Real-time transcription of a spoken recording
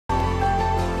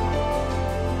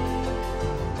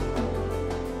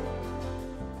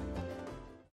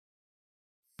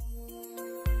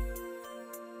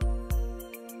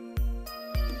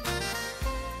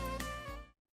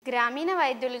గ్రామీణ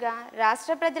వైద్యులుగా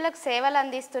రాష్ట్ర ప్రజలకు సేవలు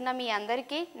అందిస్తున్న మీ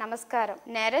అందరికీ నమస్కారం.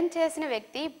 నేరం చేసిన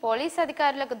వ్యక్తి పోలీస్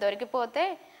అధికారులకు దొరికిపోతే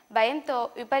భయంతో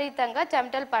విపరీతంగా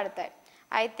చెమటలు పడతాయి.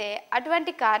 అయితే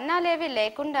అటువంటి కారణాలేవి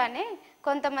లేకుండానే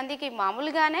కొంతమందికి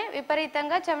మామూలుగానే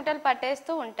విపరీతంగా చెమటలు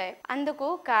పట్టేస్తూ ఉంటాయి. అందుకు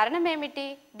కారణం ఏమిటి?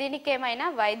 దీనికి ఏమైనా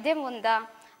వైద్యం ఉందా?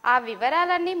 ఆ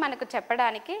వివరాలన్నీ మనకు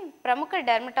చెప్పడానికి ప్రముఖ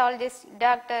డెర్మటాలజిస్ట్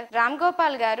డాక్టర్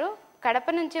రామ్గోపాల్ గారు కడప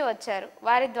నుంచి వచ్చారు.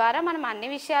 వారి ద్వారా మనం అన్ని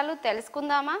విషయాలు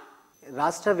తెలుసుకుందామా?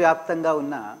 రాష్ట్ర వ్యాప్తంగా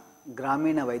ఉన్న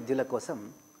గ్రామీణ వైద్యుల కోసం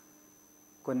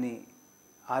కొన్ని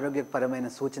ఆరోగ్యపరమైన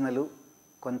సూచనలు,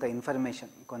 కొంత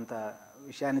ఇన్ఫర్మేషన్, కొంత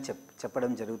విషయాన్ని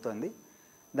చెప్పడం జరుగుతోంది.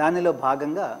 దానిలో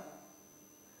భాగంగా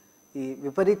ఈ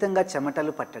విపరీతంగా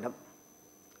చెమటలు పట్టడం,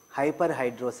 హైపర్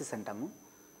హైడ్రోసిస్ అంటాము,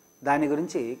 దాని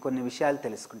గురించి కొన్ని విషయాలు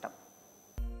తెలుసుకుంటాం.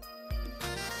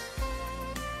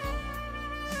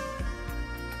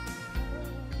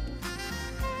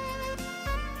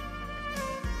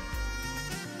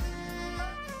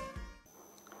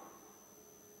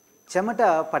 చెమట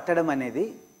పట్టడం అనేది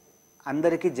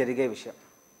అందరికీ జరిగే విషయం.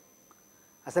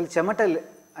 అసలు చెమట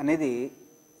అనేది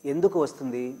ఎందుకు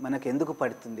వస్తుంది, మనకు ఎందుకు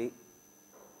పడుతుంది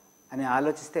అని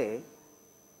ఆలోచిస్తే,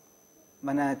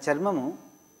 మన చర్మము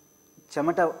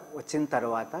చెమట వచ్చిన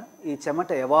తర్వాత ఈ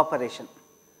చెమట ఎవాపరేషన్,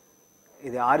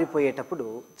 ఇది ఆరిపోయేటప్పుడు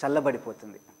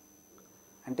చల్లబడిపోతుంది.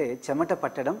 అంటే చెమట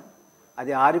పట్టడం,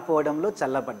 అది ఆరిపోవడంలో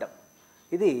చల్లబడ్డం,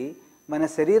 ఇది మన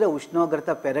శరీర ఉష్ణోగ్రత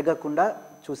పెరగకుండా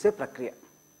చూసే ప్రక్రియ.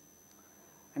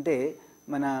 అంటే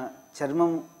మన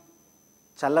చర్మం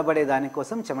చల్లబడే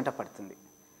దానికోసం చెమట పడుతుంది.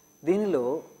 దీనిలో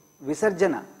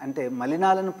విసర్జన అంటే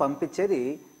మలినాలను పంపించేది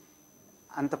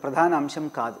అంత ప్రధాన అంశం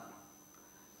కాదు.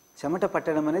 చెమట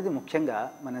పట్టడం అనేది ముఖ్యంగా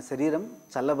మన శరీరం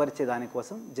చల్లబరిచే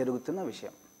దానికోసం జరుగుతున్న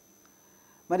విషయం.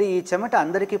 మరి ఈ చెమట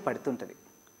అందరికీ పడుతుంటుంది.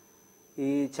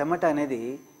 ఈ చెమట అనేది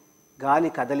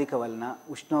గాలి కదలిక వలన,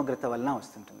 ఉష్ణోగ్రత వలన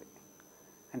వస్తుంటుంది.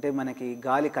 అంటే మనకి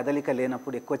గాలి కదలిక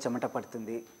లేనప్పుడు ఎక్కువ చెమట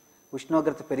పడుతుంది,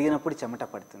 ఉష్ణోగ్రత పెరిగినప్పుడు చెమట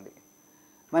పడుతుంది.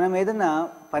 మనం ఏదైనా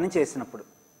పని చేసినప్పుడు,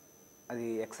 అది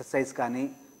ఎక్సర్సైజ్ కానీ,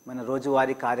 మన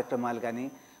రోజువారీ కార్యక్రమాలు కానీ,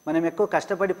 మనం ఎక్కువ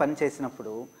కష్టపడి పని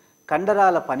చేసినప్పుడు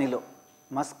కండరాల పనిలో,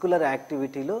 మస్కులర్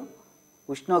యాక్టివిటీలో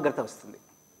ఉష్ణోగ్రత వస్తుంది.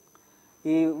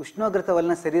 ఈ ఉష్ణోగ్రత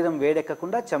వలన శరీరం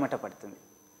వేడెక్కకుండా చెమట పడుతుంది.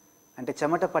 అంటే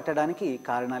చెమట పట్టడానికి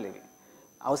కారణాలు ఇవి,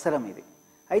 అవసరం ఇది.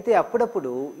 అయితే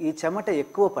అప్పుడప్పుడు ఈ చెమట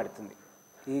ఎక్కువ పడుతుంది.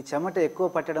 ఈ చెమట ఎక్కువ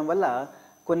పట్టడం వల్ల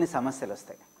కొన్ని సమస్యలు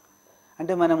వస్తాయి.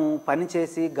 అంటే మనము పని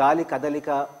చేసి గాలి కదలిక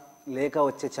లేక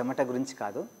వచ్చే చెమట గురించి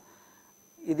కాదు,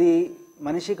 ఇది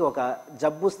మనిషికి ఒక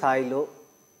జబ్బు స్థాయిలో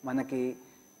మనకి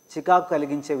చికాకు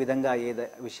కలిగించే విధంగా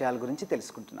విషయాల గురించి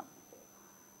తెలుసుకుంటున్నాం.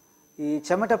 ఈ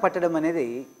చెమట పట్టడం అనేది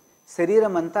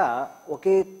శరీరం అంతా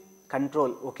ఒకే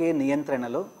కంట్రోల్, ఒకే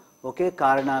నియంత్రణలో, ఒకే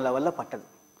కారణాల వల్ల పట్టదు.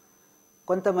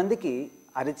 కొంతమందికి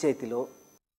అరిచేతిలో,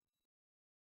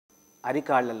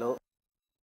 అరికాళ్లలో,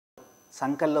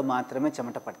 సంకల్లో మాత్రమే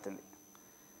చెమట పడుతుంది.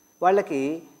 వాళ్ళకి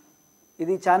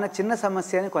ఇది చాలా చిన్న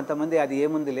సమస్య అని కొంతమంది అది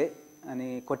ఏముందిలే అని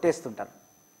కొట్టేస్తుంటారు.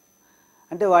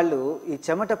 అంటే వాళ్ళు ఈ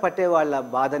చెమట పట్టే వాళ్ళ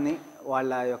బాధని,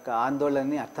 వాళ్ళ యొక్క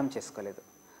ఆందోళనని అర్థం చేసుకోలేదు.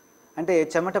 అంటే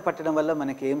చెమట పట్టడం వల్ల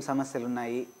మనకి ఏం సమస్యలు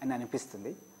ఉన్నాయి అని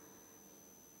అనిపిస్తుంది.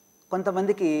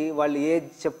 కొంతమందికి వాళ్ళు ఏ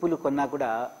చెప్పులు కొన్నా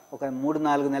కూడా ఒక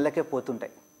 3-4 నెలలకే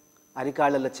పోతుంటాయి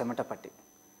అరికాళ్ళలో చెమట పట్టి.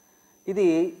 ఇది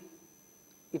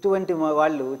ఇటువంటి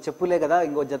వాళ్ళు చెప్పులే కదా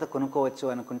ఇంకో జత కొనుక్కోవచ్చు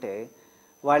అనుకుంటే,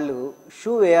 వాళ్ళు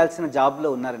షూ వేయాల్సిన జాబ్లో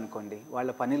ఉన్నారనుకోండి, వాళ్ళ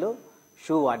పనిలో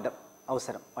షూ వాడడం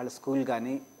అవసరం, వాళ్ళ స్కూల్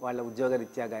కానీ, వాళ్ళ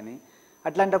ఉద్యోగరీత్యా కానీ.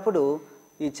 అట్లాంటప్పుడు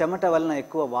ఈ చెమట వలన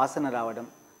ఎక్కువ వాసన రావడం,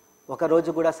 ఒకరోజు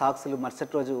కూడా సాక్సులు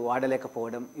మరుసటి రోజు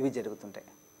వాడలేకపోవడం, ఇవి జరుగుతుంటాయి.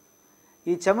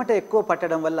 ఈ చెమట ఎక్కువ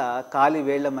పట్టడం వల్ల కాలి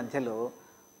వేళ్ల మధ్యలో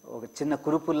ఒక చిన్న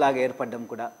కురుపుల్లాగా ఏర్పడడం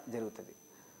కూడా జరుగుతుంది.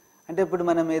 అంటే ఇప్పుడు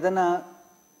మనం ఏదైనా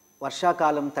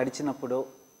వర్షాకాలం తడిచినప్పుడు,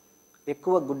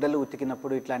 ఎక్కువ గుడ్డలు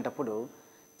ఉతికినప్పుడు, ఇట్లాంటప్పుడు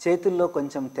చేతుల్లో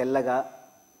కొంచెం తెల్లగా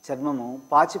చర్మము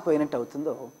పాచిపోయినట్టు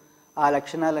అవుతుందో, ఆ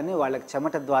లక్షణాలన్నీ వాళ్ళకి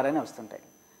చెమట ద్వారానే వస్తుంటాయి.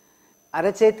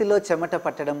 అరచేతిలో చెమట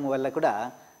పట్టడం వల్ల కూడా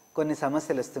కొన్ని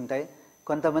సమస్యలు వస్తుంటాయి.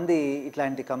 కొంతమంది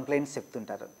ఇట్లాంటి కంప్లైంట్స్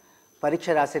చెప్తుంటారు. పరీక్ష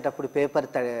రాసేటప్పుడు పేపర్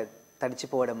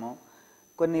తడిచిపోవడము,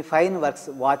 కొన్ని fine works,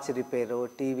 watch repair,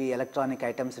 TV, electronic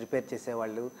items repair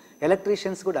చేసేవాళ్ళు,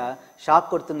 ఎలక్ట్రీషియన్స్ కూడా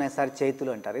షాక్ కొడుతున్నాయి సార్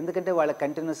చేతులు అంటారు. ఎందుకంటే వాళ్ళ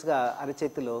కంటిన్యూస్గా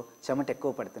అరచేతిలో చెమట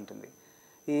ఎక్కువ పడుతుంటుంది.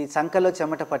 ఈ సంకలో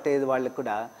చెమట పట్టేది వాళ్ళకు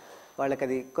కూడా, వాళ్ళకి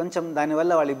అది కొంచెం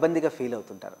దానివల్ల వాళ్ళు ఇబ్బందిగా ఫీల్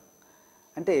అవుతుంటారు.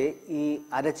 అంటే ఈ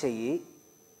అరచెయ్యి,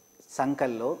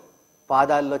 సంకల్లో,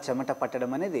 పాదాల్లో చెమట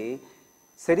పట్టడం అనేది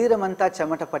శరీరం అంతా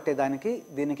చెమట పట్టేదానికి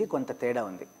దీనికి కొంత తేడా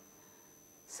ఉంది.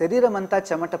 శరీరం అంతా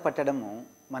చెమట పట్టడము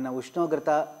మన ఉష్ణోగ్రత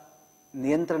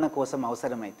నియంత్రణ కోసం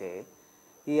అవసరమైతే,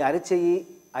 ఈ అరచెయ్యి,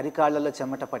 అరికాళ్లలో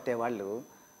చెమట పట్టేవాళ్ళు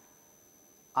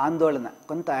ఆందోళన,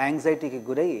 కొంత యాంగ్జైటీకి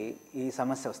గురై ఈ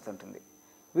సమస్య వస్తుంటుంది.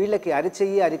 వీళ్ళకి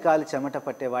అరిచెయ్యి అరికాలు చెమట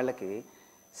పట్టే వాళ్ళకి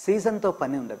సీజన్తో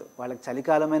పని ఉండదు. వాళ్ళకి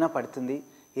చలికాలమైనా పడుతుంది,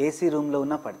 ఏసీ రూమ్లో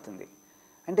ఉన్నా పడుతుంది.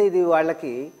 అంటే ఇది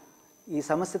వాళ్ళకి ఈ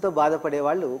సమస్యతో బాధపడే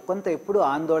వాళ్ళు కొంత ఎప్పుడూ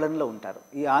ఆందోళనలో ఉంటారు.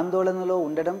 ఈ ఆందోళనలో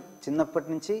ఉండడం చిన్నప్పటి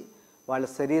నుంచి వాళ్ళ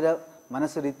శరీర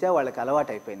మనసు రీత్యా వాళ్ళకి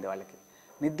అలవాటు అయిపోయింది. వాళ్ళకి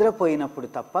నిద్రపోయినప్పుడు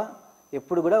తప్ప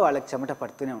ఎప్పుడు కూడా వాళ్ళకి చెమట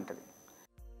పడుతూనే ఉంటుంది.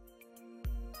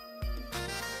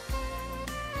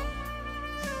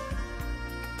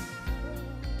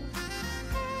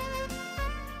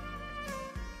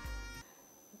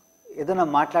 ఏదైనా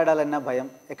మాట్లాడాలన్నా భయం,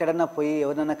 ఎక్కడన్నా పోయి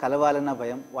ఎవరన్నా కలవాలన్నా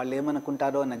భయం, వాళ్ళు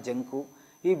ఏమనుకుంటారో అన్న జంకు,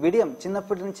 ఈ బిడియం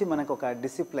చిన్నప్పటి నుంచి మనకు ఒక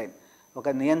డిసిప్లైన్, ఒక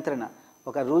నియంత్రణ,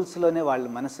 ఒక రూల్స్లోనే వాళ్ళ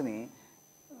మనసుని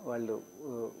వాళ్ళు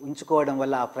ఉంచుకోవడం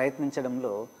వల్ల, ఆ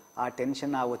ప్రయత్నించడంలో ఆ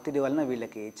టెన్షన్, ఆ ఒత్తిడి వలన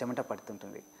వీళ్ళకి చెమట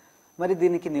పడుతుంటుంది. మరి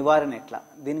దీనికి నివారణ ఎట్లా,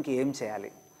 దీనికి ఏం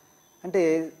చేయాలి అంటే,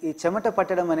 ఈ చెమట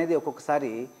పట్టడం అనేది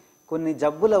ఒక్కొక్కసారి కొన్ని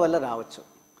జబ్బుల వల్ల రావచ్చు.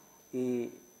 ఈ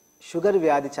షుగర్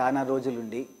వ్యాధి చాలా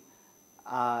రోజులుండి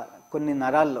కొన్ని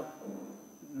నరాల్లో,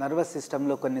 నర్వస్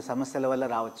సిస్టంలో కొన్ని సమస్యల వల్ల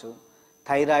రావచ్చు,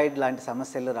 థైరాయిడ్ లాంటి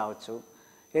సమస్యలు రావచ్చు,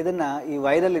 ఏదన్నా ఈ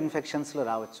వైరల్ ఇన్ఫెక్షన్స్లో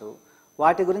రావచ్చు.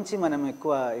 వాటి గురించి మనం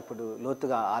ఎక్కువ ఇప్పుడు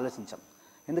లోతుగా ఆలోచించాం.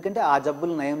 ఎందుకంటే ఆ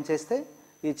జబ్బులు నయం చేస్తే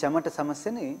ఈ చెమట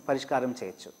సమస్యని పరిష్కారం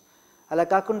చేయొచ్చు. అలా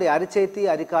కాకుండా అరిచేతి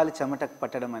అరికాలు చెమట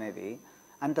పట్టడం అనేది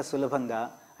అంత సులభంగా,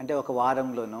 అంటే ఒక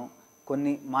వారంలోనో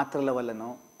కొన్ని మాత్రల వల్లనో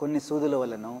కొన్ని సూదుల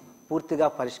వల్లనో పూర్తిగా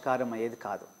పరిష్కారం అయ్యేది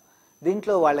కాదు.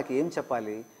 దీంట్లో వాళ్ళకి ఏం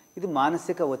చెప్పాలి, ఇది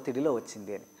మానసిక ఒత్తిడిలో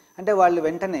వచ్చింది అని. అంటే వాళ్ళు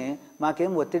వెంటనే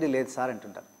మాకేం ఒత్తిడి లేదు సార్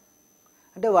అంటుంటారు.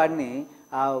 అంటే వాడిని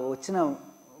ఆ వచ్చిన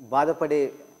బాధపడే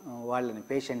వాళ్ళని,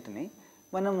 పేషెంట్ని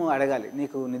మనము అడగాలి,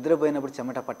 నీకు నిద్రపోయినప్పుడు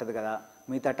చెమట పట్టదు కదా,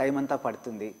 మిగతా టైం అంతా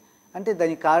పడుతుంది అంటే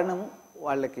దానికి కారణం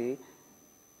వాళ్ళకి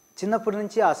చిన్నప్పటి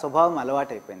నుంచి ఆ స్వభావం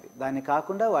అలవాటైపోయింది. దాన్ని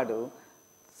కాకుండా వాడు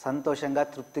సంతోషంగా,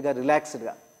 తృప్తిగా,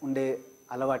 రిలాక్స్డ్గా ఉండే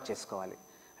అలవాటు చేసుకోవాలి.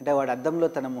 అంటే వాడు అద్దంలో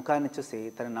తన ముఖాన్ని చూసి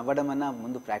తను నవ్వడం అన్నా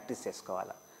ముందు ప్రాక్టీస్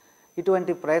చేసుకోవాలి.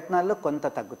 ఇటువంటి ప్రయత్నాల్లో కొంత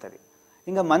తగ్గుతుంది.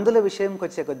 ఇంకా మందుల విషయంకి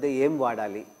వచ్చే కొద్దీ ఏం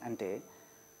వాడాలి అంటే,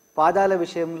 పాదాల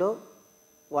విషయంలో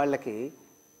వాళ్ళకి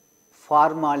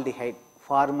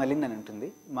ఫార్మలిన్ అని ఉంటుంది.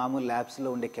 మామూలు ల్యాబ్స్లో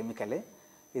ఉండే కెమికలే,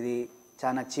 ఇది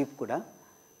చాలా చీప్ కూడా.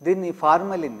 దీన్ని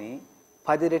ఫార్మలిన్ని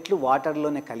 10 రెట్లు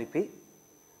వాటర్లోనే కలిపి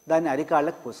దాన్ని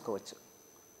అరికాళ్ళకు పూసుకోవచ్చు.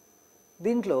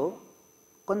 దీంట్లో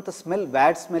కొంత స్మెల్,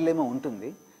 బ్యాడ్ స్మెల్ ఏమో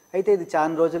ఉంటుంది. అయితే ఇది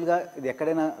చాలా రోజులుగా ఇది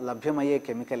ఎక్కడైనా లభ్యమయ్యే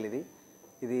కెమికల్.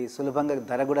 ఇది సులభంగా,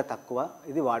 ధర కూడా తక్కువ,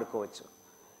 ఇది వాడుకోవచ్చు.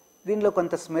 దీనిలో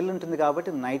కొంత స్మెల్ ఉంటుంది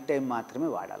కాబట్టి నైట్ టైం మాత్రమే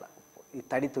వాడాలి. ఈ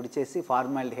తడి తుడిచేసి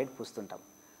ఫార్మాల్డిహైడ్ పూస్తుంటాం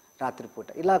రాత్రిపూట.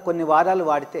 ఇలా కొన్ని వారాలు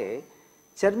వాడితే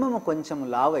చర్మము కొంచెం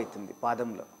లావ్ అవుతుంది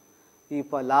పాదంలో. ఈ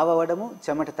లావ్ అవ్వడము,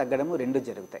 చెమట తగ్గడము రెండు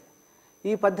జరుగుతాయి.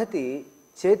 ఈ పద్ధతి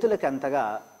చేతులకి అంతగా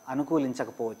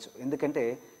అనుకూలించకపోవచ్చు. ఎందుకంటే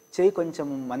చేయి కొంచెం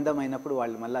మందమైనప్పుడు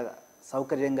వాళ్ళు మళ్ళా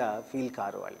సౌకర్యంగా ఫీల్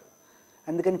కారు వాళ్ళు.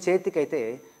 అందుకని చేతికైతే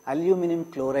అల్యూమినియం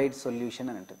క్లోరైడ్ సొల్యూషన్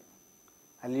అని ఉంటుంది.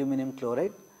 అల్యూమినియం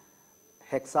క్లోరైడ్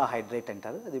హెక్సాహైడ్రేట్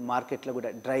అంటారు. అది మార్కెట్లో కూడా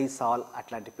డ్రై సాల్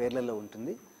అట్లాంటి పేర్లలో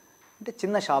ఉంటుంది. అంటే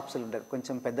చిన్న షాప్స్లు ఉంటారు,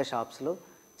 కొంచెం పెద్ద షాప్స్లో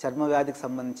చర్మ వ్యాధికి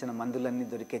సంబంధించిన మందులన్నీ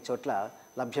దొరికే చోట్ల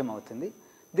లభ్యం అవుతుంది.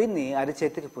 దీన్ని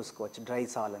అరిచేతికి పూసుకోవచ్చు, డ్రై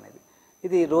సాల్ అనేది.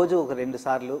 ఇది రోజు ఒక 2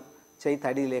 సార్లు చేయి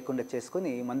తడి లేకుండా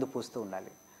చేసుకొని మందు పూస్తూ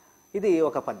ఉండాలి. ఇది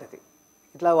ఒక పద్ధతి.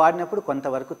 ఇట్లా వాడినప్పుడు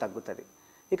కొంతవరకు తగ్గుతుంది.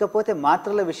 ఇకపోతే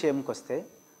మాత్రల విషయంకి వస్తే,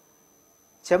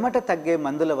 చెమట తగ్గే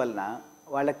మందుల వలన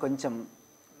వాళ్ళకి కొంచెం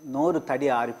నోరు తడి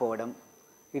ఆరిపోవడం,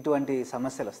 ఇటువంటి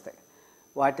సమస్యలు వస్తాయి.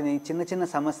 వాటిని చిన్న చిన్న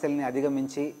సమస్యల్ని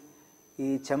అధిగమించి ఈ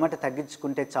చెమట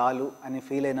తగ్గించుకుంటే చాలు అని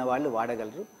ఫీల్ అయిన వాళ్ళు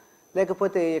వాడగలరు.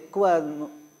 లేకపోతే ఎక్కువ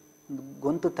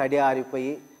గొంతు తడి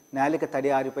ఆరిపోయి, నాలిక తడి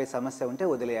ఆరిపోయే సమస్య ఉంటే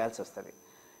వదిలేయాల్సి వస్తుంది.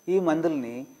 ఈ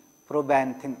మందుల్ని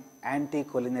ప్రోబాంథిన్,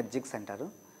 యాంటీకోలినర్జిక్స్ అంటారు.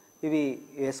 ఇవి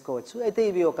వేసుకోవచ్చు. అయితే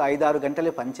ఇవి ఒక 5-6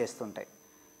 గంటలే పని చేస్తుంటాయి.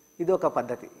 ఇది ఒక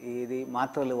పద్ధతి, ఇది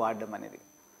మాత్రలు వాడడం అనేది.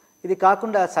 ఇది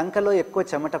కాకుండా సంకలో ఎక్కువ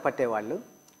చెమట పట్టేవాళ్ళు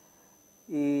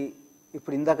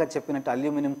ఇప్పుడు ఇందాక చెప్పినట్టు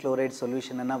అల్యూమినియం క్లోరైడ్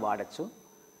సొల్యూషన్ అన్నా వాడచ్చు.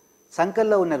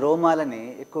 సంకల్లో ఉన్న రోమాలని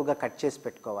ఎక్కువగా కట్ చేసి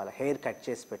పెట్టుకోవాలి, హెయిర్ కట్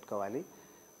చేసి పెట్టుకోవాలి.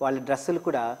 వాళ్ళ డ్రెస్సులు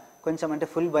కూడా కొంచెం, అంటే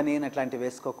ఫుల్ బనీన్ అట్లాంటివి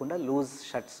వేసుకోకుండా లూజ్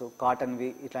షర్ట్స్,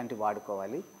 కాటన్వి ఇట్లాంటివి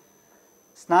వాడుకోవాలి.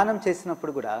 స్నానం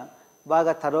చేసినప్పుడు కూడా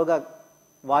బాగా తరోగా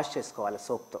వాష్ చేసుకోవాలి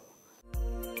సోప్తో.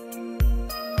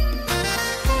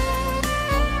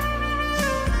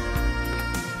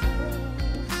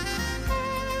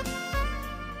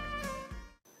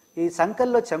 ఈ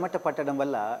సంకల్లో చెమట పట్టడం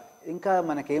వల్ల ఇంకా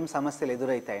మనకేం సమస్యలు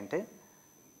ఎదురవుతాయంటే,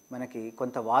 మనకి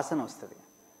కొంత వాసన వస్తుంది.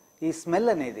 ఈ స్మెల్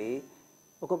అనేది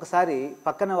ఒక్కొక్కసారి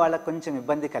పక్కన వాళ్ళకు కొంచెం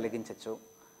ఇబ్బంది కలిగించవచ్చు.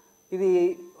 ఇది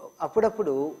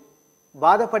అప్పుడప్పుడు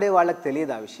బాధపడే వాళ్ళకి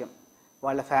తెలియదు ఆ విషయం.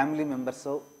 వాళ్ళ ఫ్యామిలీ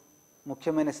మెంబర్సో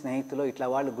ముఖ్యమైన స్నేహితులు ఇట్లా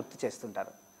వాళ్ళు గుర్తు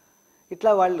చేస్తుంటారు.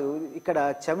 ఇట్లా వాళ్ళు ఇక్కడ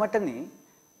చెమటని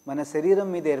మన శరీరం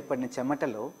మీద ఏర్పడిన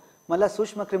చెమటలో మళ్ళీ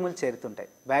సూక్ష్మక్రిములు చేరుతుంటాయి.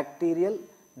 Bacterial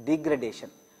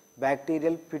degradation,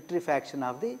 bacterial ప్యూట్రిఫాక్షన్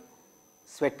of the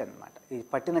sweat అన్నమాట. ఈ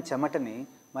పట్టిన చెమటని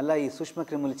మళ్ళీ ఈ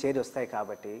సూక్ష్మక్రిములు చేరి వస్తాయి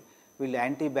కాబట్టి వీళ్ళు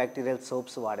యాంటీ బ్యాక్టీరియల్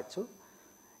సోప్స్ వాడచ్చు.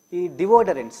 ఈ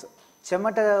డివోడరెంట్స్,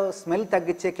 చెమట స్మెల్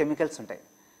తగ్గించే కెమికల్స్ ఉంటాయి.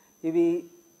 ఇవి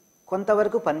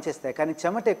కొంతవరకు పనిచేస్తాయి, కానీ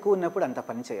చెమట ఎక్కువ ఉన్నప్పుడు అంత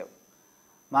పనిచేయవు.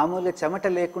 మామూలుగా చెమట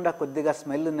లేకుండా కొద్దిగా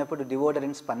స్మెల్ ఉన్నప్పుడు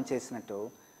డివోడరెంట్స్ పనిచేసినట్టు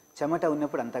చెమట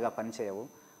ఉన్నప్పుడు అంతగా పనిచేయవు.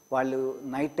 వాళ్ళు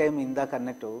నైట్ టైం ఇందాక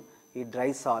అన్నట్టు ఈ డ్రై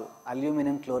సాల్,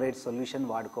 అల్యూమినియం క్లోరైడ్ సొల్యూషన్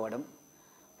వాడుకోవడం,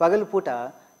 పగలుపూట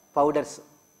పౌడర్స్,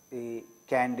 ఈ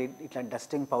క్యాండిడ్ ఇట్లా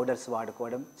డస్టింగ్ పౌడర్స్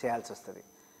వాడుకోవడం చేయాల్సి వస్తుంది.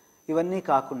 ఇవన్నీ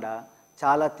కాకుండా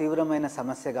చాలా తీవ్రమైన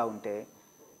సమస్యగా ఉంటే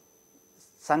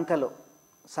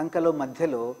సంకలో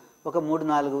మధ్యలో ఒక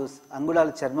 3-4 అంగుళాల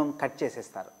చర్మం కట్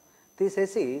చేసేస్తారు.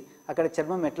 తీసేసి అక్కడ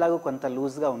చర్మం ఎట్లాగో కొంత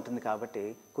లూజ్గా ఉంటుంది కాబట్టి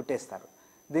కుట్టేస్తారు.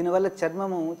 దీనివల్ల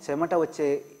చెమట వచ్చే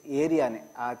ఏరియాని,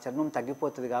 ఆ చర్మం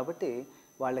తగ్గిపోతుంది కాబట్టి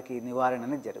వాళ్ళకి నివారణ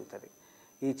అనేది జరుగుతుంది.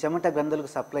 ఈ చెమట గ్రంథులకు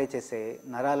సప్లై చేసే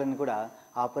నరాలను కూడా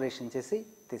ఆపరేషన్ చేసి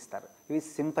తీస్తారు. ఇవి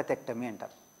సింపథెక్టమీ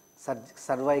అంటారు,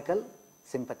 సర్వైకల్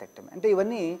సింపథెక్టమీ. అంటే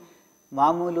ఇవన్నీ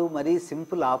మామూలు మరీ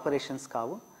సింపుల్ ఆపరేషన్స్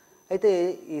కావు. అయితే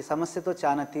ఈ సమస్యతో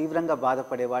చాలా తీవ్రంగా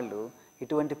బాధపడే వాళ్ళు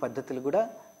ఇటువంటి పద్ధతులు కూడా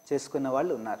చేసుకున్న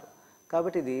వాళ్ళు ఉన్నారు.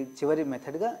 కాబట్టి ఇది చివరి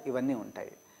మెథడ్గా ఇవన్నీ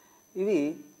ఉంటాయి. ఇవి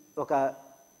ఒక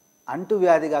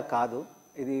అంటువ్యాధిగా కాదు,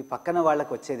 ఇది పక్కన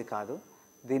వాళ్ళకు వచ్చేది కాదు.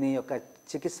 దీని యొక్క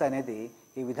చికిత్స అనేది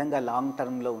ఈ విధంగా లాంగ్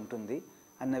టర్మ్లో ఉంటుంది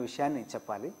అన్న విషయాన్ని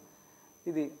చెప్పాలి.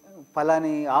 ఇది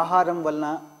ఫలాని ఆహారం వలన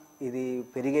ఇది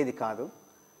పెరిగేది కాదు.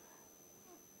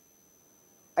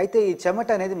 అయితే ఈ చెమట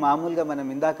అనేది మామూలుగా మనం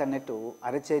ఇందాక అన్నట్టు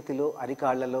అరచేతిలో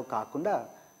అరికాళ్లలో కాకుండా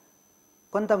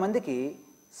కొంతమందికి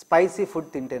స్పైసీ ఫుడ్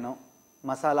తింటేనో,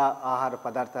 మసాలా ఆహార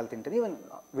పదార్థాలు తింటేనో, ఈవెన్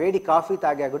వేడి కాఫీ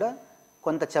తాగా కూడా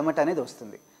కొంత చెమట అనేది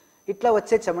వస్తుంది. ఇట్లా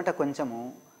వచ్చే చెమట కొంచెము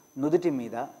నుదుటి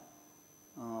మీద,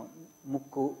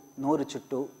 ముక్కు, నోరు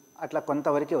చుట్టూ అట్లా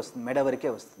కొంతవరకే వస్తుంది, మెడ వరకే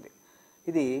వస్తుంది.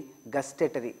 ఇది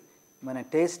గస్టేటరీ, మన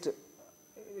టేస్ట్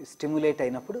స్టిమ్యులేట్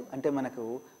అయినప్పుడు, అంటే మనకు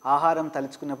ఆహారం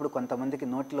తలుచుకున్నప్పుడు కొంతమందికి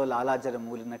నోటిలో లాలాజలం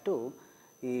మూలినట్టు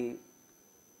ఈ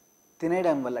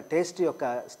తినేయడం వల్ల టేస్ట్ యొక్క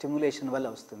స్టిమ్యులేషన్ వల్ల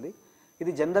వస్తుంది.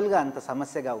 ఇది జనరల్గా అంత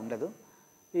సమస్యగా ఉండదు.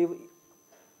 ఈ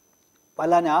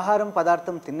పలాని ఆహారం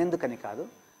పదార్థం తినేందుకని కాదు,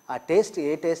 ఆ టేస్ట్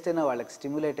ఏ టేస్ట్ అయినా వాళ్ళకి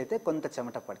స్టిమ్యులేట్ అయితే కొంత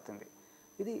చెమట పడుతుంది.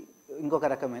 ఇది ఇంకొక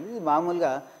రకమైనది. ఇది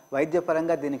మామూలుగా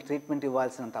వైద్యపరంగా దీనికి ట్రీట్మెంట్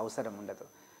ఇవ్వాల్సినంత అవసరం ఉండదు.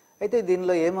 అయితే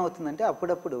దీనిలో ఏమవుతుందంటే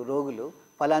అప్పుడప్పుడు రోగులు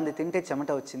పలాంది తింటే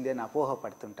చెమట వచ్చింది అని అపోహ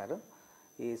పడుతుంటారు.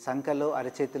 ఈ సంకలో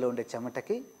అరచేతిలో ఉండే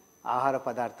చెమటకి ఆహార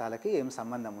పదార్థాలకి ఏం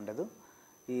సంబంధం ఉండదు.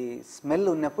 ఈ స్మెల్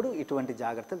ఉన్నప్పుడు ఇటువంటి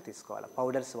జాగ్రత్తలు తీసుకోవాలి.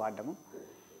 పౌడర్స్ వాడడము,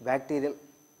 బ్యాక్టీరియల్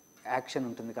యాక్షన్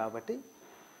ఉంటుంది కాబట్టి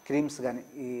క్రీమ్స్ కానీ,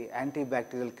 ఈ యాంటీ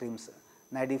బ్యాక్టీరియల్ క్రీమ్స్,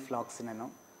 నాడిఫ్లాక్సిన్ అనో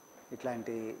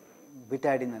ఇట్లాంటి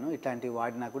బిటాడిన్ అనో ఇట్లాంటివి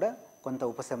వాడినా కూడా కొంత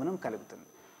ఉపశమనం కలుగుతుంది.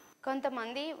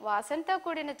 కొంతమంది వాసనతో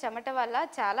కూడిన చెమట వల్ల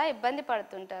చాలా ఇబ్బంది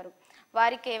పడుతుంటారు.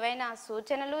 వారికి ఏవైనా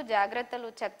సూచనలు, జాగ్రత్తలు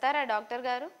చెప్తారా డాక్టర్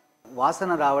గారు?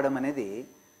 వాసన రావడం అనేది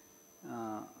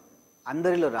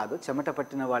అందరిలో రాదు. చెమట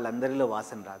పట్టిన వాళ్ళందరిలో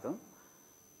వాసన రాదు.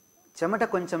 చెమట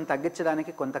కొంచెం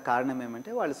తగ్గించడానికి కొంత కారణం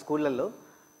ఏమంటే, వాళ్ళ స్కూళ్ళల్లో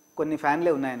కొన్ని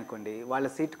ఫ్యాన్లే ఉన్నాయనుకోండి, వాళ్ళ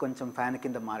సీట్ కొంచెం ఫ్యాన్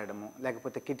కింద మారడము,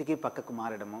 లేకపోతే కిటికీ పక్కకు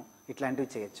మారడము, ఇట్లాంటివి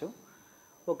చేయొచ్చు.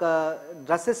 ఒక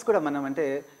డ్రెస్సెస్ కూడా మనం అంటే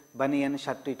బనియన్,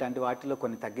 షర్ట్ ఇట్లాంటి వాటిలో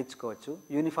కొన్ని తగ్గించుకోవచ్చు.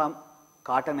 యూనిఫామ్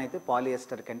కాటన్ అయితే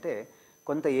పాలియస్టర్ కంటే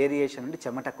కొంత ఏరియేషన్ నుండి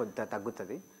చెమట కొంత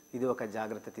తగ్గుతుంది. ఇది ఒక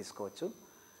జాగ్రత్త తీసుకోవచ్చు.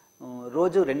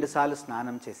 రోజు 2 సార్లు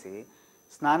స్నానం చేసి,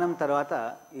 స్నానం తర్వాత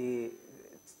ఈ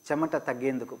చెమట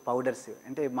తగ్గేందుకు పౌడర్స్,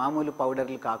 అంటే మామూలు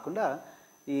పౌడర్లు కాకుండా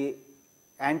ఈ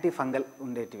యాంటీ ఫంగల్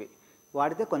ఉండేటివి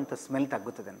వాడితే కొంత స్మెల్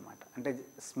తగ్గుతుంది అనమాట. అంటే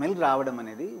స్మెల్ రావడం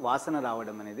అనేది, వాసన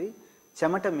రావడం అనేది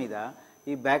చెమట మీద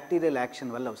ఈ బ్యాక్టీరియల్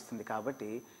యాక్షన్ వల్ల వస్తుంది. కాబట్టి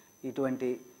ఇటువంటి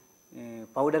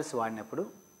పౌడర్స్ వాడినప్పుడు,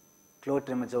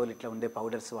 క్లోట్రిమజోల్ ఇట్లా ఉండే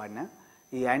పౌడర్స్ వాడినా,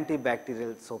 ఈ యాంటీ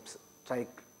బ్యాక్టీరియల్ సోప్స్,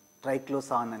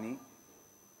 ట్రైక్లోసాన్ అని,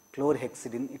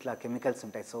 క్లోర్హెక్సిడిన్ ఇట్లా కెమికల్స్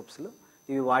ఉంటాయి సోప్స్లో,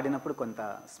 ఇవి వాడినప్పుడు కొంత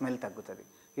స్మెల్ తగ్గుతుంది.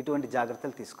 ఇటువంటి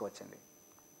జాగ్రత్తలు తీసుకోవచ్చండి.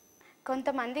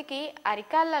 కొంతమందికి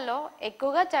అరికాళ్ళలో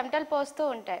ఎక్కువగా చెమటలు పోస్తూ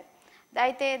ఉంటాయి.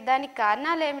 అయితే దానికి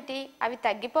కారణాలు ఏమిటి? అవి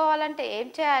తగ్గిపోవాలంటే ఏం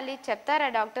చేయాలి చెప్తారా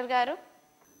డాక్టర్ గారు?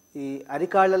 ఈ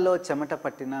అరికాళ్ళలో చెమట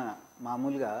పట్టిన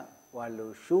మామూలుగా వాళ్ళు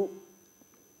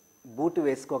బూట్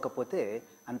వేసుకోకపోతే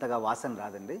అంతగా వాసన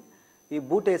రాదండి. ఈ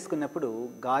బూట్ వేసుకున్నప్పుడు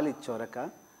గాలి చొరక,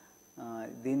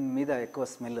 దీని మీద ఎక్కువ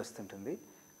స్మెల్ వస్తుంటుంది.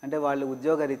 అంటే వాళ్ళు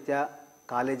ఉద్యోగరీత్యా,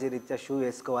 కాలేజీ రీత్యా షూ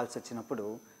వేసుకోవాల్సి వచ్చినప్పుడు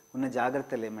ఉన్న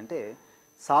జాగ్రత్తలు ఏమంటే,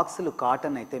 సాక్స్లు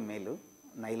కాటన్ అయితే మేలు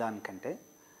నైలాన్ కంటే.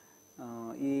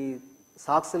 ఈ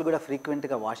సాక్స్లు కూడా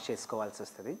ఫ్రీక్వెంట్గా వాష్ చేసుకోవాల్సి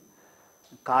వస్తుంది.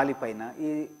 కాలిపైన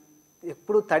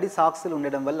ఎప్పుడు తడి సాక్స్లు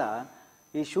ఉండడం వల్ల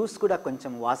ఈ షూస్ కూడా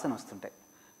కొంచెం వాసన వస్తుంటాయి.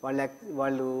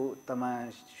 వాళ్ళు తమ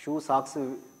సాక్స్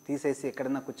తీసేసి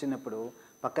ఎక్కడన్నా కూర్చున్నప్పుడు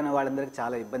పక్కన వాళ్ళందరికీ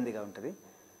చాలా ఇబ్బందిగా ఉంటుంది.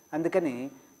 అందుకని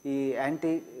ఈ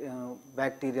anti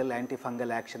bacterial anti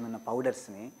fungal action ఉన్న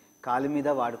పౌడర్స్ని కాలు మీద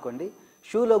వాడుకోండి.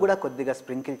 షూలో కూడా కొద్దిగా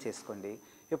స్ప్రింకిల్ చేసుకోండి.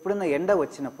 ఎప్పుడన్నా ఎండ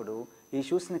వచ్చినప్పుడు ఈ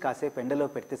షూస్ని కాసేపు ఎండలో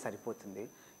పెడితే సరిపోతుంది.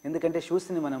 ఎందుకంటే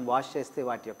షూస్ని మనం వాష్ చేస్తే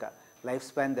వాటి యొక్క లైఫ్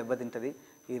స్పాన్ దెబ్బతింటుంది.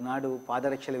 ఈనాడు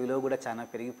పాదరక్షల విలువ కూడా చాలా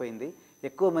పెరిగిపోయింది.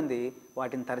 ఎక్కువ మంది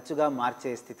వాటిని తరచుగా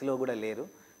మార్చే స్థితిలో కూడా లేరు.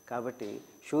 కాబట్టి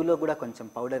షూలో కూడా కొంచెం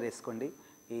పౌడర్ వేసుకోండి.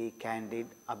 ఈ క్యాండిడ్,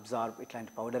 అబ్జార్బ్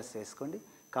ఇట్లాంటి పౌడర్స్ వేసుకోండి.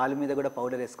 కాలు మీద కూడా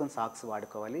పౌడర్ వేసుకొని సాక్స్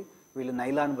వాడుకోవాలి. వీళ్ళు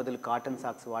నైలాన్ బదులు కాటన్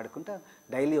సాక్స్ వాడుకుంటా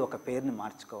డైలీ ఒక పేరుని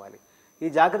మార్చుకోవాలి. ఈ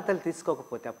జాగ్రత్తలు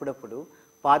తీసుకోకపోతే అప్పుడప్పుడు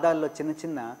పాదాల్లో చిన్న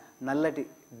చిన్న నల్లటి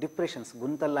డిప్రెషన్స్,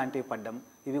 గుంతలు లాంటివి పడ్డం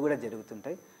ఇవి కూడా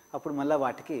జరుగుతుంటాయి. అప్పుడు మళ్ళీ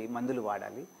వాటికి మందులు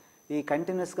వాడాలి. ఈ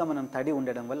కంటిన్యూస్గా మనం తడి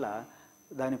ఉండడం వల్ల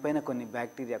దానిపైన కొన్ని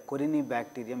బ్యాక్టీరియా, కొరిని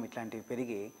బ్యాక్టీరియం ఇట్లాంటివి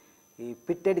పెరిగి ఈ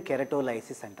పిట్టెడ్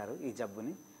కెరటోలైసిస్ అంటారు ఈ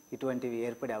జబ్బుని. ఇటువంటివి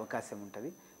ఏర్పడే అవకాశం ఉంటుంది.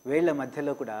 వేళ్ల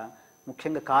మధ్యలో కూడా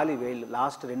ముఖ్యంగా కాలి వేళ్ళు,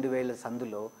 లాస్ట్ 2 వేళ్ల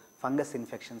సందులో ఫంగస్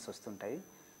ఇన్ఫెక్షన్స్ వస్తుంటాయి.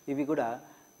 ఇవి కూడా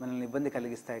మనల్ని ఇబ్బంది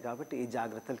కలిగిస్తాయి. కాబట్టి ఈ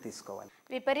జాగ్రత్తలు తీసుకోవాలి.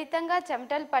 విపరీతంగా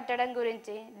చెమటలు పట్టడం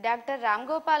గురించి డాక్టర్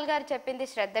రామ్గోపాల్ గారు చెప్పింది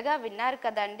శ్రద్ధగా విన్నారు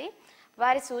కదండి.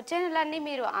 వారి సూచనలన్నీ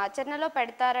మీరు ఆచరణలో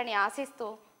పెడతారని ఆశిస్తూ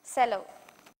సెలవు.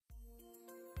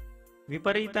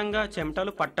 విపరీతంగా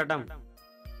చెమటలు పట్టడం.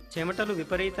 చెమటలు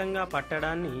విపరీతంగా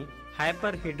పట్టడాన్ని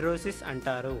హైపర్హిడ్రోసిస్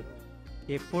అంటారు.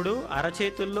 ఎప్పుడూ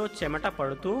అరచేతుల్లో చెమట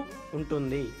పడుతూ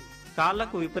ఉంటుంది.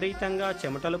 కాళ్లకు విపరీతంగా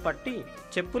చెమటలు పట్టి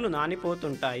చెప్పులు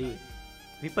నానిపోతుంటాయి.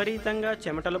 విపరీతంగా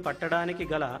చెమటలు పట్టడానికి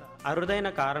గల అరుదైన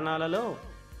కారణాలలో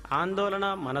ఆందోళన,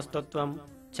 మనస్తత్వం,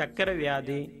 చక్కెర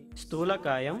వ్యాధి,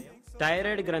 స్థూలకాయం,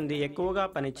 థైరాయిడ్ గ్రంథి ఎక్కువగా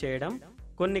పనిచేయడం,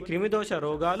 కొన్ని క్రిమిదోష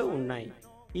రోగాలు ఉన్నాయి.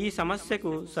 ఈ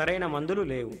సమస్యకు సరైన మందులు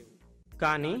లేవు.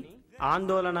 కానీ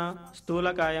ఆందోళన,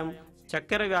 స్థూలకాయం,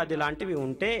 చక్కెర వ్యాధి లాంటివి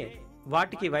ఉంటే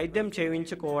వాటికి వైద్యం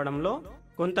చేయించుకోవడంలో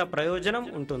కొంత ప్రయోజనం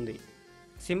ఉంటుంది.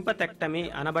 సింపథెక్టమీ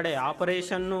అనబడే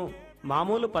ఆపరేషన్ను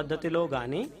మామూలు పద్ధతిలో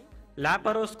కానీ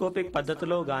లాపరోస్కోపిక్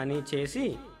పద్ధతిలో కానీ చేసి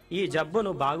ఈ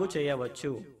జబ్బును బాగు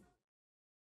చేయవచ్చు.